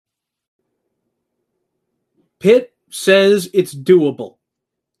Pitt says it's doable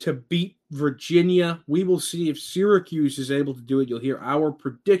to beat Virginia. We will see if Syracuse is able to do it. You'll hear our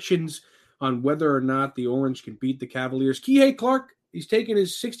predictions on whether or not the Orange can beat the Cavaliers. Kihei Clark, he's taken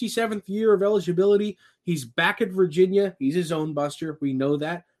his 67th year of eligibility. He's back at Virginia. He's his own buster. We know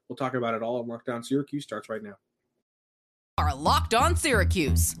that. We'll talk about it all on Locked On Syracuse. Starts right now. Are Locked On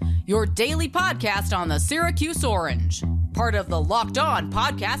Syracuse, your daily podcast on the Syracuse Orange, part of the Locked On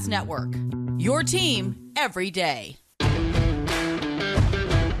Podcast Network, your team every day.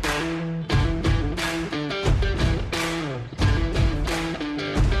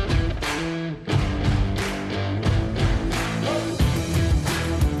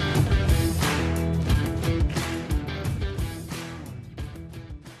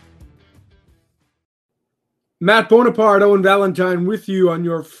 Matt Bonaparte, Owen Valentine with you on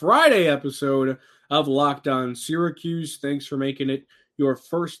your Friday episode of Locked On Syracuse. Thanks for making it your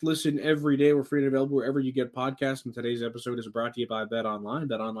first listen every day. We're free and available wherever you get podcasts. And today's episode is brought to you by BetOnline.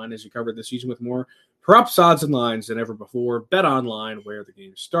 BetOnline has you covered this season with more props, odds, and lines than ever before. BetOnline, where the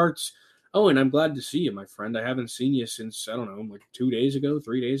game starts. Owen, I'm glad to see you, my friend. I haven't seen you since, I don't know, like 2 days ago,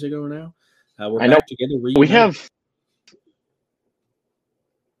 3 days ago now. We're back together. We have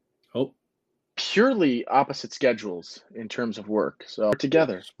purely opposite schedules in terms of work. So we're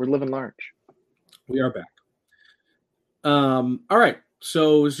together. We're living large. We are back. All right.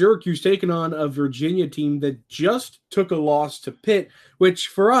 So Syracuse taking on a Virginia team that just took a loss to Pitt, which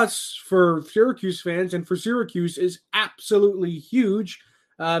for us, for Syracuse fans and for Syracuse is absolutely huge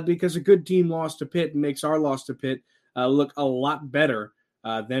because a good team lost to Pitt and makes our loss to Pitt look a lot better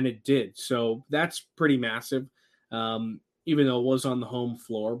than it did. So that's pretty massive. Even though it was on the home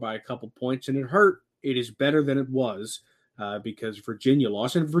floor by a couple points and it hurt, it is better than it was because Virginia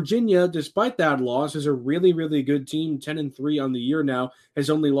lost. And Virginia, despite that loss, is a really, really good team, 10-3 on the year now, has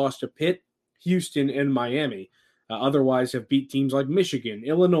only lost to Pitt, Houston, and Miami. Otherwise have beat teams like Michigan,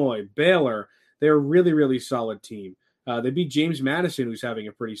 Illinois, Baylor. They're a really, really solid team. They beat James Madison, who's having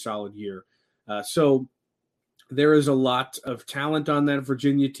a pretty solid year. So there is a lot of talent on that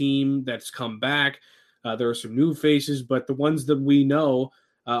Virginia team that's come back. There are some new faces, but the ones that we know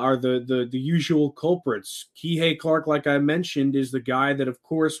are the usual culprits. Kihei Clark, like I mentioned, is the guy that, of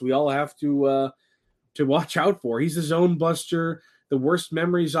course, we all have to watch out for. He's a zone buster. The worst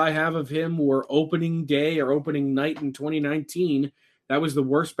memories I have of him were opening day or opening night in 2019. That was the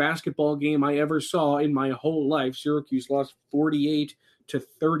worst basketball game I ever saw in my whole life. Syracuse lost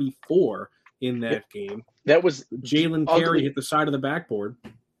 48-34 in that game. That was Jalen Carey hit the side of the backboard.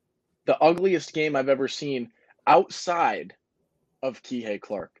 The ugliest game I've ever seen outside of Kihei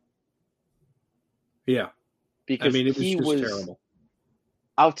Clark. Yeah. Because he was terrible.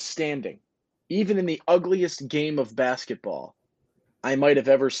 Outstanding. Even in the ugliest game of basketball I might have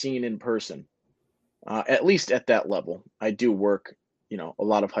ever seen in person. At least at that level. I do work, a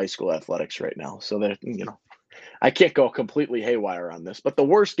lot of high school athletics right now. So that, I can't go completely haywire on this. But the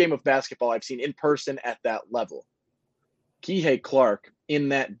worst game of basketball I've seen in person at that level. Kihei Clark, in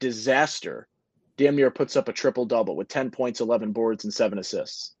that disaster, damn near puts up a triple-double with 10 points, 11 boards, and 7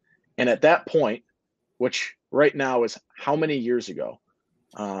 assists. And at that point, which right now is how many years ago,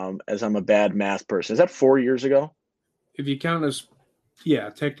 as I'm a bad math person? Is that 4 years ago? If you count as,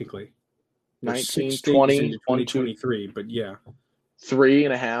 yeah, technically. 19, 20, 2023, but yeah. 4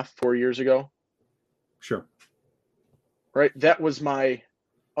 years ago? Sure. Right? That was I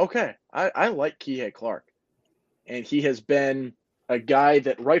like Kihei Clark. And he has been a guy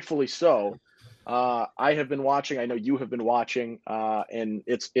that rightfully so. I have been watching. I know you have been watching, and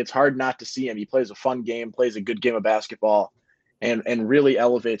it's hard not to see him. He plays a fun game, plays a good game of basketball, and really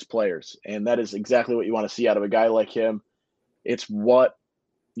elevates players. And that is exactly what you want to see out of a guy like him. It's what,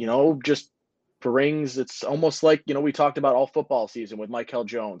 just brings. It's almost like, we talked about all football season with Michael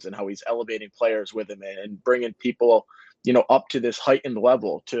Jones and how he's elevating players with him and bringing people up to this heightened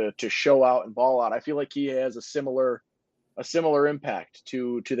level to show out and ball out. I feel like he has a similar impact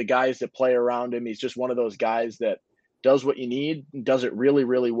to the guys that play around him. He's just one of those guys that does what you need, does it really,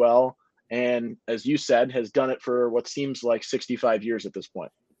 really well. And as you said, has done it for what seems like 65 years at this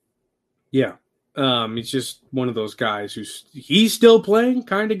point. Yeah. He's just one of those guys he's still playing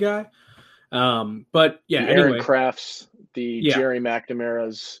kind of guy. But yeah, the Aaron Crafts, Jerry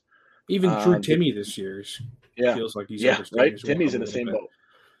McNamara's, even Drew Timmy this year's. Feels like he's right. Timmy's in the same boat.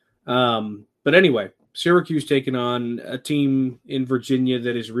 But anyway, Syracuse taking on a team in Virginia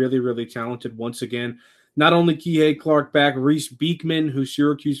that is really, really talented once again. Not only Kihei Clark back, Reese Beekman, who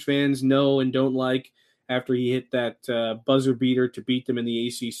Syracuse fans know and don't like after he hit that buzzer beater to beat them in the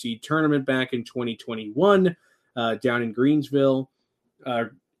ACC tournament back in 2021 down in Greensville.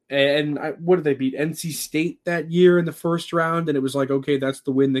 And what did they beat? NC State that year in the first round, and it was like, okay, that's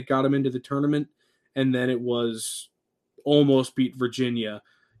the win that got them into the tournament. And then it was almost beat Virginia,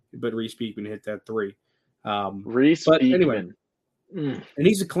 but Reese Beekman hit that three. Reese but Beekman. Anyway, and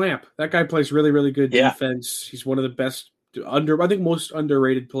he's a clamp. That guy plays really, really good defense. He's one of the best I think most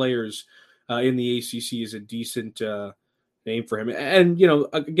underrated players in the ACC. Is a decent name for him. And,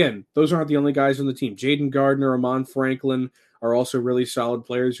 again, those aren't the only guys on the team. Jaden Gardner, Amon Franklin are also really solid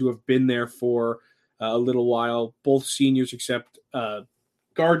players who have been there for a little while. Both seniors, except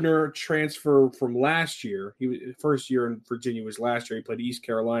Gardner transfer from last year. First year in Virginia was last year. He played East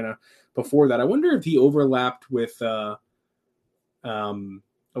Carolina before that. I wonder if he overlapped with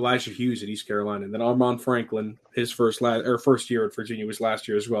Elijah Hughes at East Carolina. And then Amon Franklin, his first year at Virginia was last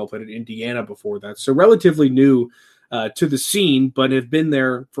year as well. Played at Indiana before that. So relatively new to the scene, but have been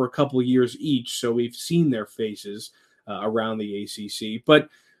there for a couple of years each. So we've seen their faces around the ACC. But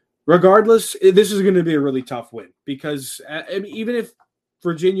regardless, this is going to be a really tough win because even if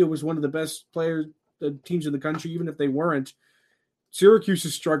Virginia was one of the best teams in the country, even if they weren't, Syracuse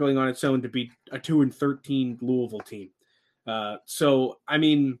is struggling on its own to beat a 2-13 Louisville team. So, I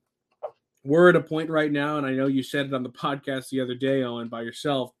mean, we're at a point right now, and I know you said it on the podcast the other day, Owen, by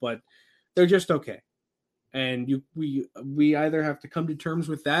yourself, but they're just okay. And we either have to come to terms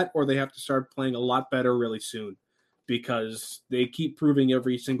with that or they have to start playing a lot better really soon because they keep proving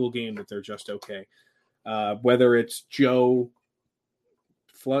every single game that they're just okay. Whether it's Joe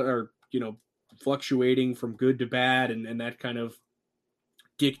fluctuating from good to bad and that kind of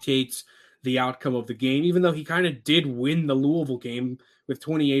dictates the outcome of the game, even though he kind of did win the Louisville game with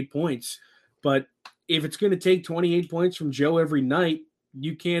 28 points. But if it's going to take 28 points from Joe every night,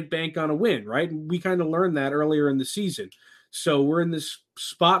 you can't bank on a win, right? We kind of learned that earlier in the season. So we're in this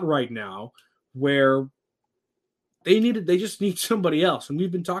spot right now where they just need somebody else. And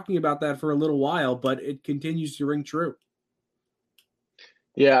we've been talking about that for a little while, but it continues to ring true.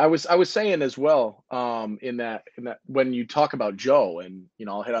 Yeah, I was saying as well, in that when you talk about Joe, and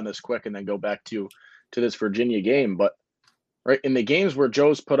I'll hit on this quick and then go back to this Virginia game, but right in the games where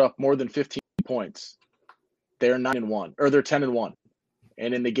Joe's put up more than 15 points, they're 9-1 or they're 10-1.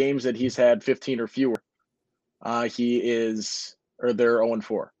 And in the games that he's had 15 or fewer, they're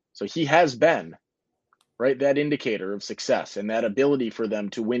 0-4. So he has been, right, that indicator of success and that ability for them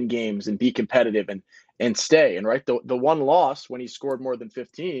to win games and be competitive and stay. And right, the one loss when he scored more than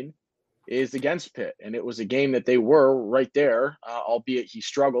 15 is against Pitt. And it was a game that they were right there, albeit he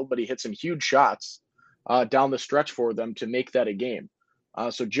struggled, but he hit some huge shots down the stretch for them to make that a game.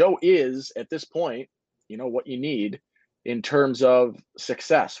 So Joe is, at this point, what you need in terms of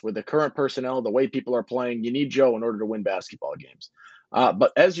success with the current personnel, the way people are playing. You need Joe in order to win basketball games.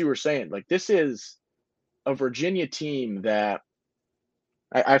 But as you were saying, like, this is a Virginia team that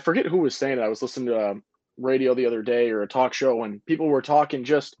I forget who was saying it. I was listening to a radio the other day or a talk show, and people were talking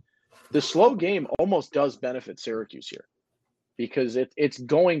just the slow game almost does benefit Syracuse here because it's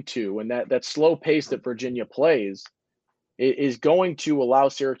going to, and that slow pace that Virginia plays is going to allow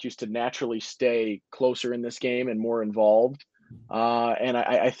Syracuse to naturally stay closer in this game and more involved. And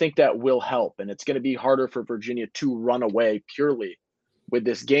I think that will help. And it's going to be harder for Virginia to run away purely with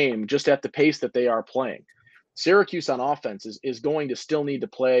this game just at the pace that they are playing. Syracuse on offense is going to still need to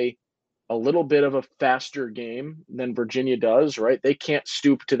play a little bit of a faster game than Virginia does, right? They can't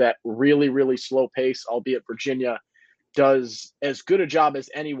stoop to that really, really slow pace, albeit Virginia does as good a job as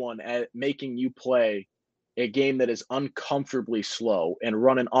anyone at making you play a game that is uncomfortably slow and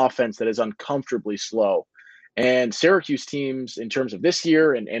run an offense that is uncomfortably slow. And Syracuse teams, in terms of this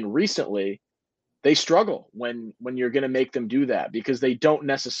year and recently, they struggle when you're going to make them do that because they don't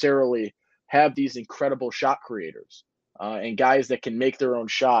necessarily have these incredible shot creators and guys that can make their own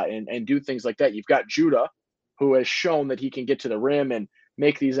shot and do things like that. You've got Judah, who has shown that he can get to the rim and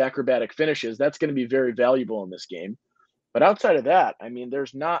make these acrobatic finishes. That's going to be very valuable in this game. But outside of that, I mean,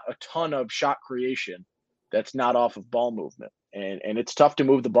 there's not a ton of shot creation that's not off of ball movement. And it's tough to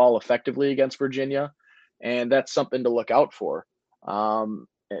move the ball effectively against Virginia. And that's something to look out for.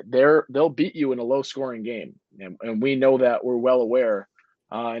 They'll beat you in a low scoring game. And we know that, we're well aware.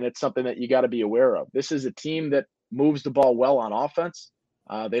 And it's something that you got to be aware of. This is a team that moves the ball well on offense.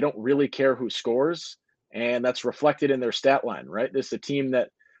 They don't really care who scores. And that's reflected in their stat line, right? This is a team that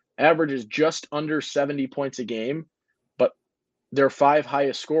averages just under 70 points a game, but their 5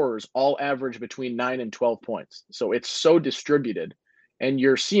 highest scorers all average between 9 and 12 points. So it's so distributed. And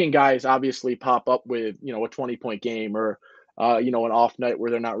you're seeing guys obviously pop up with, a 20-point game or, an off night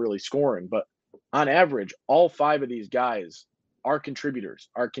where they're not really scoring. But on average, all 5 of these guys are contributors,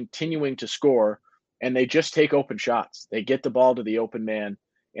 are continuing to score, and they just take open shots. They get the ball to the open man,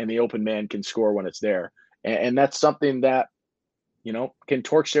 and the open man can score when it's there. And that's something that, can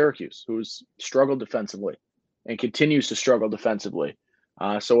torch Syracuse, who's struggled defensively and continues to struggle defensively.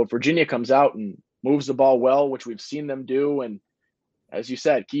 So if Virginia comes out and moves the ball well, which we've seen them do, and as you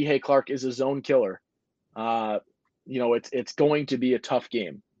said, Kihei Clark is a zone killer. It's going to be a tough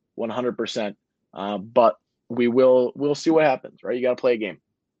game, 100%. But we'll see what happens, right? You got to play a game.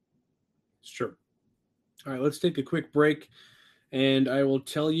 It's true. All right, let's take a quick break, and I will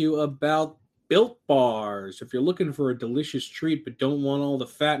tell you about Built Bars. If you're looking for a delicious treat but don't want all the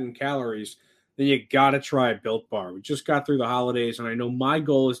fat and calories, then you got to try Built Bar. We just got through the holidays, and I know my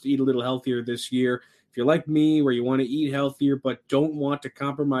goal is to eat a little healthier this year. If you're like me, where you want to eat healthier but don't want to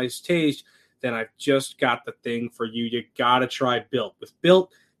compromise taste, then I've just got the thing for you. You got to try Built. With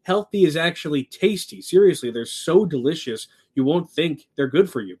Built, healthy is actually tasty. Seriously, they're so delicious, you won't think they're good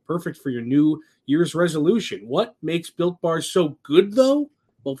for you. Perfect for your New Year's resolution. What makes Built Bars so good, though?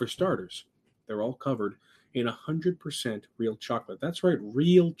 Well, for starters, they're all covered in 100% real chocolate. That's right,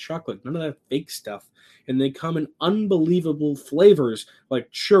 real chocolate. None of that fake stuff. And they come in unbelievable flavors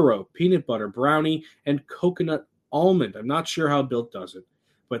like churro, peanut butter, brownie, and coconut almond. I'm not sure how Built does it,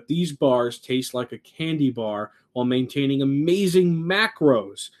 but these bars taste like a candy bar while maintaining amazing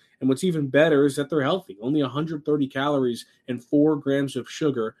macros. And what's even better is that they're healthy. Only 130 calories and 4 grams of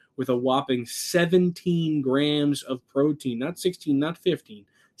sugar with a whopping 17 grams of protein. Not 16, not 15,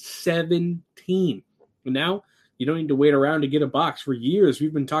 17. And now you don't need to wait around to get a box. For years,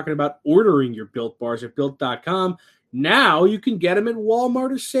 we've been talking about ordering your Built Bars at Built.com. Now you can get them at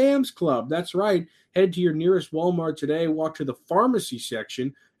Walmart or Sam's Club. That's right. Head to your nearest Walmart today, walk to the pharmacy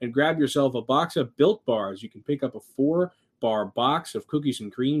section, and grab yourself a box of Built Bars. You can pick up a 4-bar box of cookies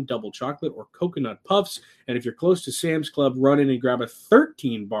and cream, double chocolate, or coconut puffs. And if you're close to Sam's Club, run in and grab a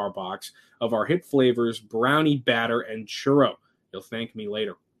 13-bar box of our hit flavors, brownie batter, and churro. You'll thank me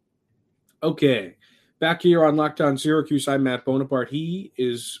later. Okay, back here on Locked On Syracuse, I'm Matt Bonaparte. He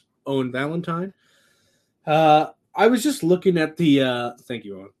is Owen Valentine. I was just looking at the thank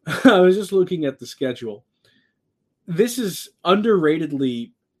you, Owen. I was just looking at the schedule. This is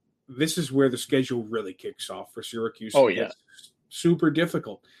underratedly, this is where the schedule really kicks off for Syracuse. Oh, yeah. It's super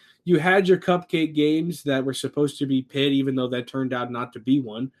difficult. You had your cupcake games that were supposed to be Pitt, even though that turned out not to be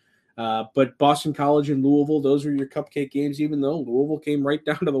one. But Boston College and Louisville, those were your cupcake games, even though Louisville came right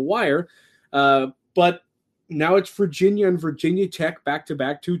down to the wire. But now it's Virginia and Virginia Tech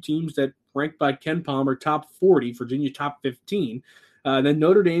back-to-back, two teams that ranked by Ken Palmer top 40, Virginia top 15. Then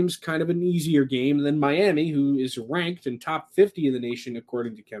Notre Dame's kind of an easier game. And then Miami, who is ranked in top 50 of the nation,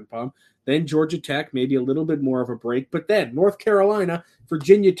 according to Ken Palm. Then Georgia Tech, maybe a little bit more of a break. But then North Carolina,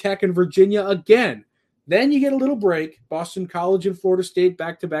 Virginia Tech, and Virginia again. Then you get a little break. Boston College and Florida State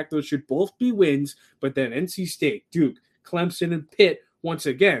back-to-back. Those should both be wins. But then NC State, Duke, Clemson, and Pitt once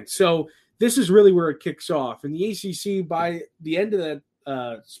again. So this is really where it kicks off. And the ACC, by the end of that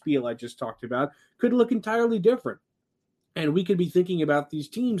spiel I just talked about, could look entirely different. And we could be thinking about these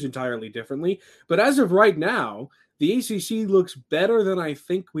teams entirely differently. But as of right now, the ACC looks better than I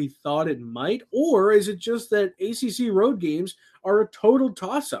think we thought it might. Or is it just that ACC road games are a total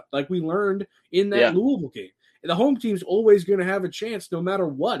toss-up, like we learned in that Louisville game? The home team's always going to have a chance no matter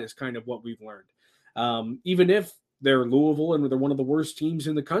what, is kind of what we've learned. Even if they're Louisville and they're one of the worst teams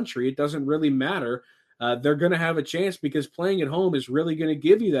in the country, it doesn't really matter. They're going to have a chance because playing at home is really going to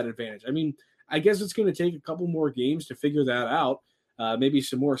give you that advantage. I mean, I guess it's going to take a couple more games to figure that out, maybe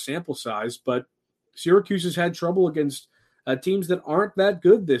some more sample size, but Syracuse has had trouble against teams that aren't that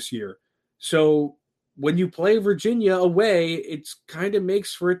good this year. So when you play Virginia away, it's kind of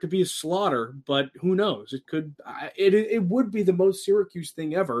makes for it to be a slaughter, but who knows? It would be the most Syracuse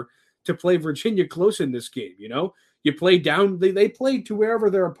thing ever to play Virginia close in this game. You know, you play down, they played to wherever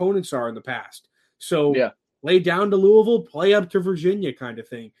their opponents are in the past. So play down to Louisville, play up to Virginia kind of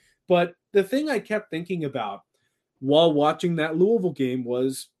thing. But the thing I kept thinking about while watching that Louisville game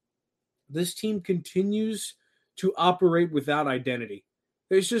was this team continues to operate without identity.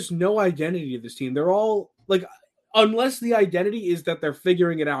 There's just no identity to this team. They're all like, unless the identity is that they're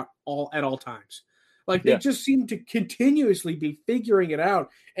figuring it out at all times. Like they just seem to continuously be figuring it out.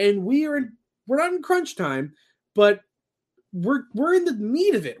 And we're not in crunch time, but we're in the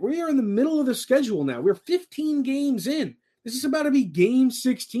meat of it. We are in the middle of the schedule now. We're 15 games in. This is about to be game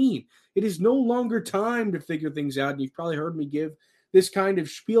 16. It is no longer time to figure things out. And you've probably heard me give this kind of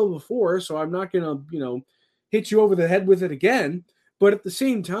spiel before, so I'm not going to, hit you over the head with it again. But at the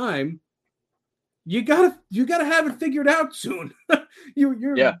same time, you gotta have it figured out soon.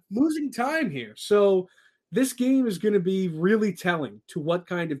 You're losing time here. So this game is going to be really telling to what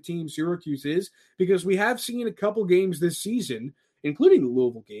kind of team Syracuse is, because we have seen a couple games this season including the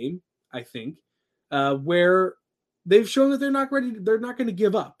Louisville game, I think, where they've shown that they're not ready. They're not going to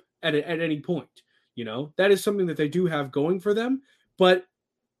give up at any point. That is something that they do have going for them. But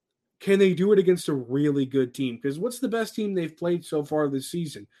can they do it against a really good team? Because what's the best team they've played so far this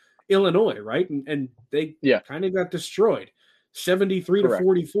season? Illinois, right? And they kind of got destroyed,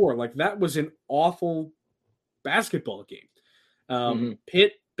 73-44. Like, that was an awful basketball game.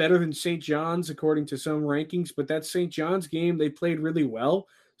 Pitt better than St. John's according to some rankings, but that St. John's game they played really well.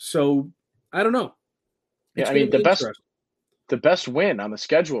 So I don't know. The best win on the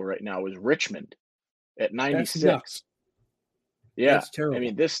schedule right now is Richmond at 96. Yeah, that's terrible. I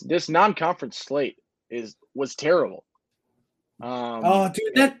mean, this non-conference slate was terrible.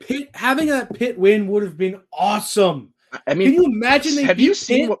 Dude, having that Pitt win would have been awesome. I mean, can you imagine? Have you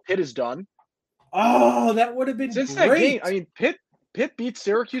seen what Pitt has done? Oh, that would have been since great. That game. I mean, Pitt beat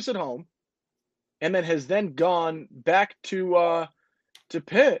Syracuse at home, and then has gone back to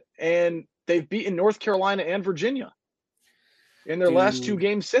Pitt, and they've beaten North Carolina and Virginia in their last two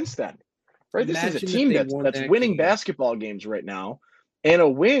games since then. Right, this is a team that's winning basketball games right now, and a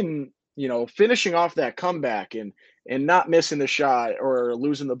win. Finishing off that comeback and not missing the shot or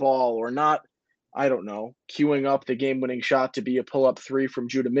losing the ball or not, I don't know, queuing up the game-winning shot to be a pull-up three from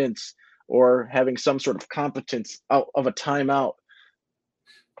Judah Mintz or having some sort of competence out of a timeout.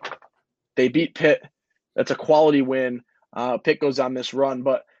 They beat Pitt. That's a quality win. Pitt goes on this run,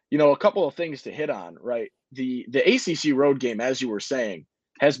 but a couple of things to hit on, right? The ACC road game, as you were saying,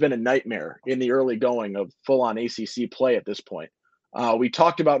 has been a nightmare in the early going of full-on ACC play at this point. We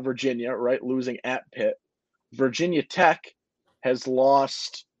talked about Virginia, right, losing at Pitt. Virginia Tech has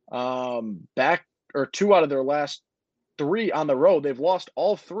lost back or two out of their last three on the road. They've lost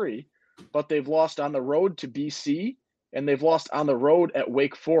all three, but they've lost on the road to BC, and they've lost on the road at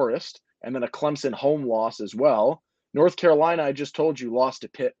Wake Forest, and then a Clemson home loss as well. North Carolina, I just told you, lost to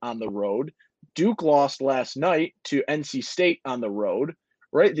Pitt on the road. Duke lost last night to NC State on the road,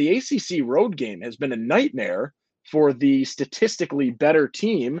 right? The ACC road game has been a nightmare for the statistically better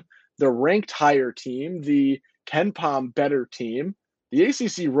team, the ranked higher team, the KenPom better team. The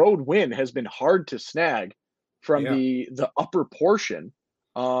ACC road win has been hard to snag from the upper portion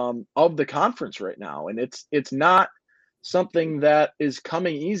of the conference right now. And it's not something that is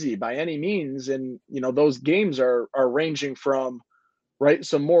coming easy by any means. And, those games are ranging from, right,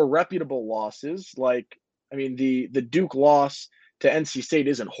 some more reputable losses. Like, I mean, the Duke loss to NC State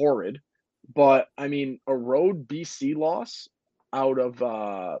isn't horrid, but I mean, a road BC loss out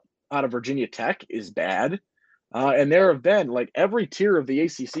of Virginia Tech is bad. And there have been, like, every tier of the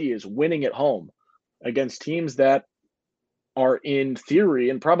ACC is winning at home against teams that are in theory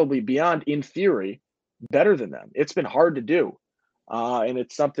and probably beyond in theory better than them. It's been hard to do. And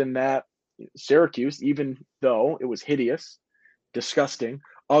it's something that Syracuse, even though it was hideous, disgusting,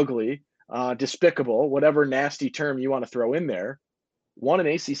 ugly, despicable, whatever nasty term you want to throw in there, won an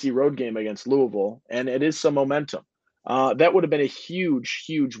ACC road game against Louisville, and it is some momentum. That would have been a huge,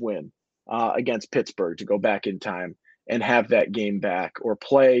 huge win against Pittsburgh to go back in time and have that game back or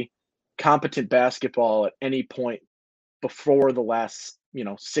play competent basketball at any point before the last,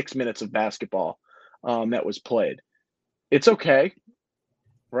 6 minutes of basketball that was played. It's okay,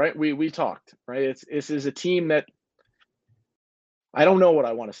 right? We talked, right? This is a team that I don't know what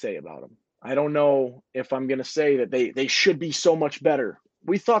I want to say about them. I don't know if I'm going to say that they should be so much better.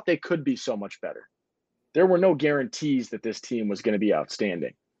 We thought they could be so much better. There were no guarantees that this team was going to be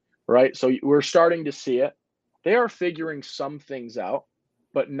outstanding, right? So we're starting to see it. They are figuring some things out,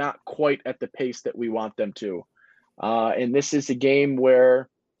 but not quite at the pace that we want them to. And this is a game where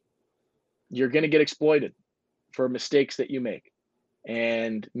you're going to get exploited for mistakes that you make.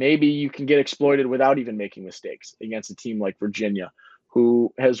 And maybe you can get exploited without even making mistakes against a team like Virginia,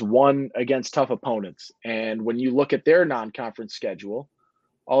 who has won against tough opponents. And when you look at their non-conference schedule,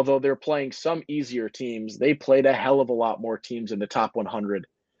 although they're playing some easier teams, they played a hell of a lot more teams in the top 100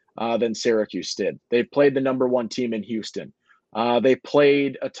 than Syracuse did. They played the number one team in Houston. They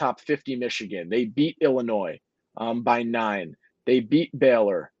played a top 50 Michigan. They beat Illinois by 9. They beat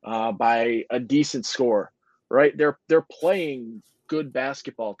Baylor by a decent score, right? They're playing good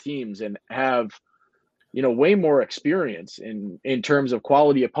basketball teams and have, way more experience in terms of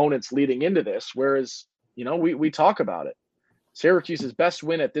quality opponents leading into this. Whereas, we talk about it. Syracuse's best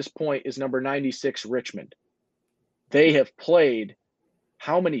win at this point is number 96 Richmond. They have played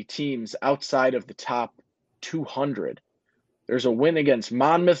how many teams outside of the top 200? There's a win against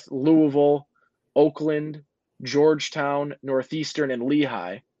Monmouth, Louisville, Oakland, Georgetown, Northeastern, and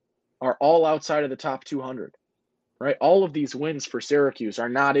Lehigh are all outside of the top 200, right? All of these wins for Syracuse are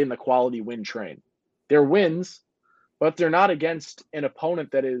not in the quality win train. They're wins, but they're not against an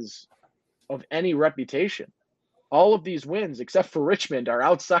opponent that is of any reputation. All of these wins, except for Richmond, are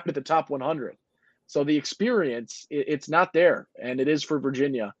outside of the top 100. So the experience, it's not there, and it is for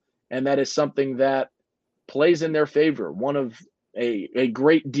Virginia, and that is something that plays in their favor. One of a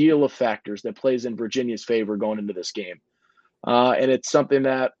great deal of factors that plays in Virginia's favor going into this game. And it's something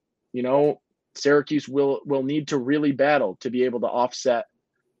that, Syracuse will need to really battle to be able to offset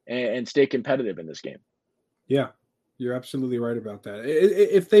and stay competitive in this game. Yeah, you're absolutely right about that.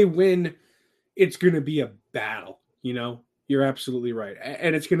 If they win, it's going to be a battle, You're absolutely right.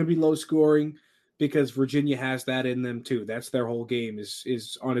 And it's going to be low scoring because Virginia has that in them too. That's their whole game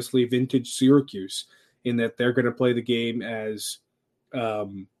is honestly vintage Syracuse in that they're going to play the game as,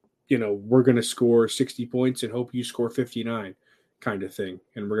 we're going to score 60 points and hope you score 59 kind of thing.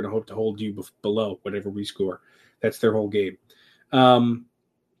 And we're going to hope to hold you below whatever we score. That's their whole game. All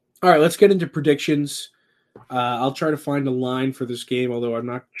right, let's get into predictions. I'll try to find a line for this game, although I'm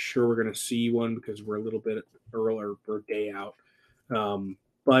not sure we're going to see one because we're a little bit earlier per day out.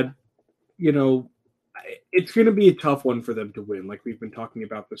 But, it's going to be a tough one for them to win, like we've been talking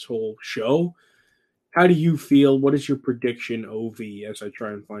about this whole show. How do you feel? What is your prediction, OV, as I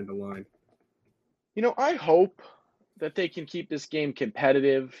try and find a line? I hope that they can keep this game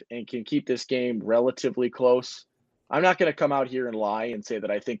competitive and can keep this game relatively close. I'm not going to come out here and lie and say that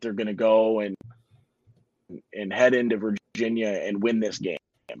I think they're going to go and head into Virginia and win this game.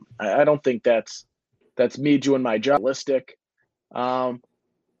 I don't think that's me doing my job. Realistic.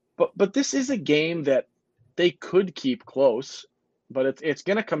 But this is a game that they could keep close, but it's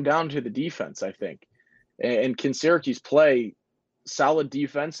going to come down to the defense, I think. And can Syracuse play solid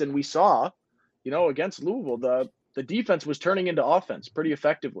defense? And we saw, against Louisville, the defense was turning into offense pretty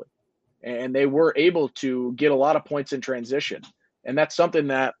effectively. And they were able to get a lot of points in transition. And that's something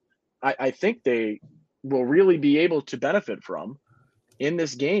that I think they will really be able to benefit from in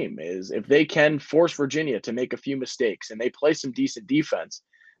this game is if they can force Virginia to make a few mistakes and they play some decent defense,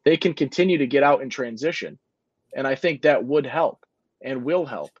 they can continue to get out in transition. And I think that would help and will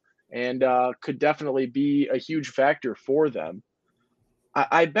help and could definitely be a huge factor for them.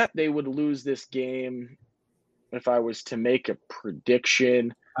 I bet they would lose this game if I was to make a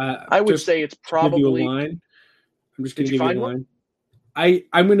prediction. I would say it's probably. Give you a line. I'm just going to give you a line.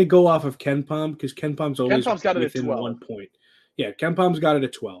 I'm going to go off of KenPom because KenPom's always got it within at 12. 1 point. Yeah, KenPom's got it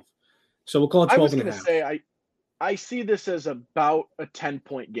at 12. So we'll call it 12 I was and a going half. to say I see this as about a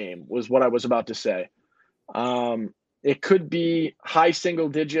 10-point game was what I was about to say. It could be high single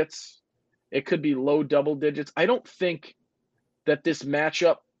digits. It could be low double digits. I don't think that this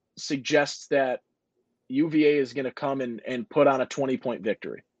matchup suggests that UVA is going to come and put on a 20-point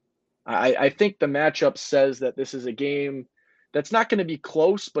victory. I think the matchup says that this is a game that's not going to be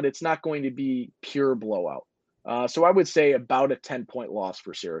close, but it's not going to be pure blowout. So I would say about a 10-point loss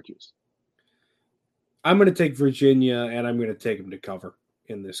for Syracuse. I'm going to take Virginia, and I'm going to take them to cover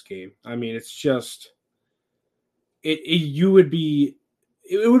in this game. I mean, it's just it would be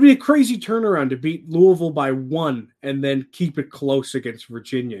a crazy turnaround to beat Louisville by 1 and then keep it close against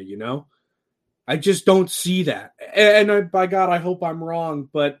Virginia, I just don't see that. And by God, I hope I'm wrong,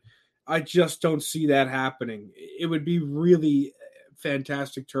 but I just don't see that happening. It would be really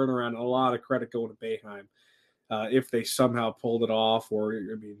fantastic turnaround. A lot of credit going to Boeheim if they somehow pulled it off or,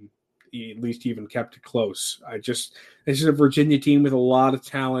 at least even kept it close. This is a Virginia team with a lot of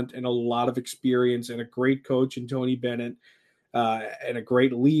talent and a lot of experience and a great coach in Tony Bennett and a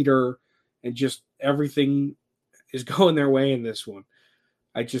great leader, and just everything is going their way in this one.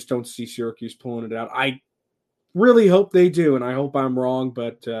 I just don't see Syracuse pulling it out. I really hope they do, and I hope I'm wrong,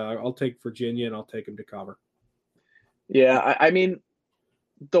 but I'll take Virginia and I'll take them to cover. Yeah, I mean,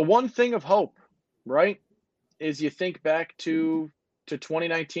 the one thing of hope, right, is you think back to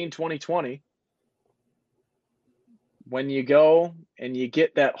 2019, 2020, when you go and you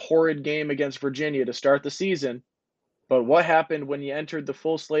get that horrid game against Virginia to start the season. But what happened when you entered the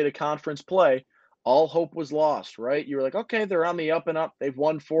full slate of conference play? All hope was lost, right? You were like, okay, they're on the up and up. They've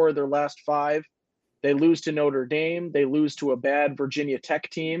won 4 of their last 5. They lose to Notre Dame. They lose to a bad Virginia Tech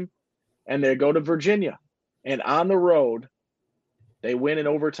team. And they go to Virginia. And on the road, they win an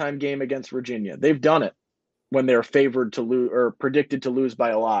overtime game against Virginia. They've done it when they're favored to lose or predicted to lose by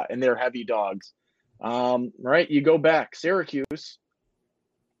a lot, and they're heavy dogs. Right? You go back. Syracuse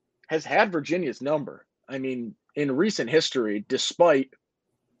has had Virginia's number. I mean, in recent history, despite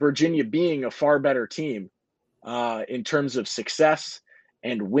Virginia being a far better team in terms of success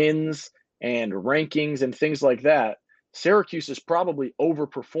and wins and rankings and things like that, Syracuse has probably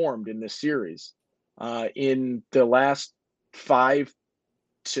overperformed in this series in the last 5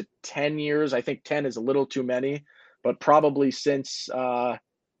 to 10 years. I think 10 is a little too many, but probably since the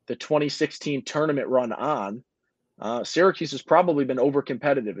 2016 tournament run on, Syracuse has probably been over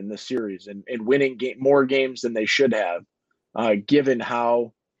competitive in this series and winning more games than they should have, given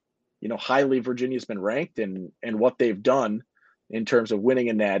how highly Virginia's been ranked and what they've done in terms of winning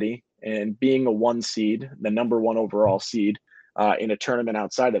a natty and being a 1 seed, the number 1 overall seed in a tournament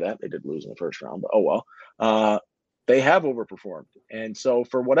outside of that. They did lose in the first round, but oh well. They have overperformed. And so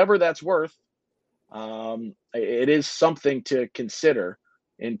for whatever that's worth, it is something to consider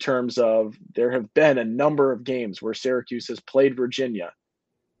in terms of there have been a number of games where Syracuse has played Virginia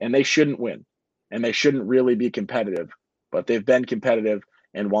and they shouldn't win and they shouldn't really be competitive, but they've been competitive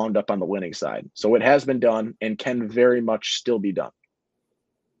and wound up on the winning side. So it has been done and can very much still be done.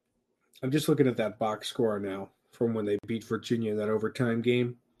 I'm just looking at that box score now from when they beat Virginia in that overtime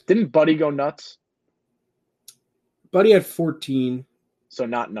game. Didn't Buddy go nuts? Buddy had 14. So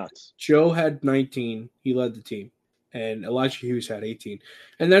not nuts. Joe had 19. He led the team. And Elijah Hughes had 18.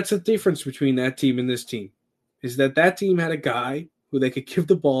 And that's the difference between that team and this team, is that team had a guy who they could give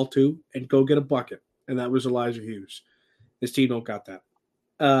the ball to and go get a bucket, and that was Elijah Hughes. This team don't got that.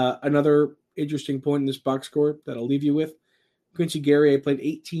 Another interesting point in this box score that I'll leave you with, Quincy Guerrier played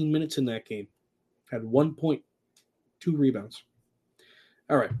 18 minutes in that game, had 1 point, 2 rebounds.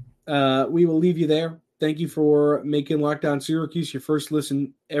 All right, we will leave you there. Thank you for making Locked On Syracuse your first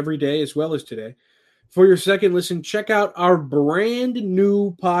listen every day as well as today. For your second listen, check out our brand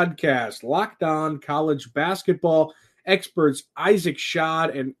new podcast, Locked On College Basketball. Experts Isaac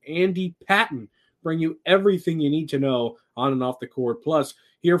Schad and Andy Patton bring you everything you need to know on and off the court. Plus,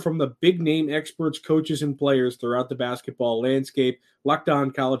 hear from the big-name experts, coaches, and players throughout the basketball landscape. Locked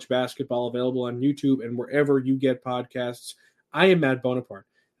On College Basketball, available on YouTube and wherever you get podcasts. I am Matt Bonaparte.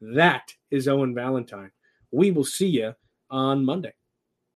 That is Owen Valentine. We will see you on Monday.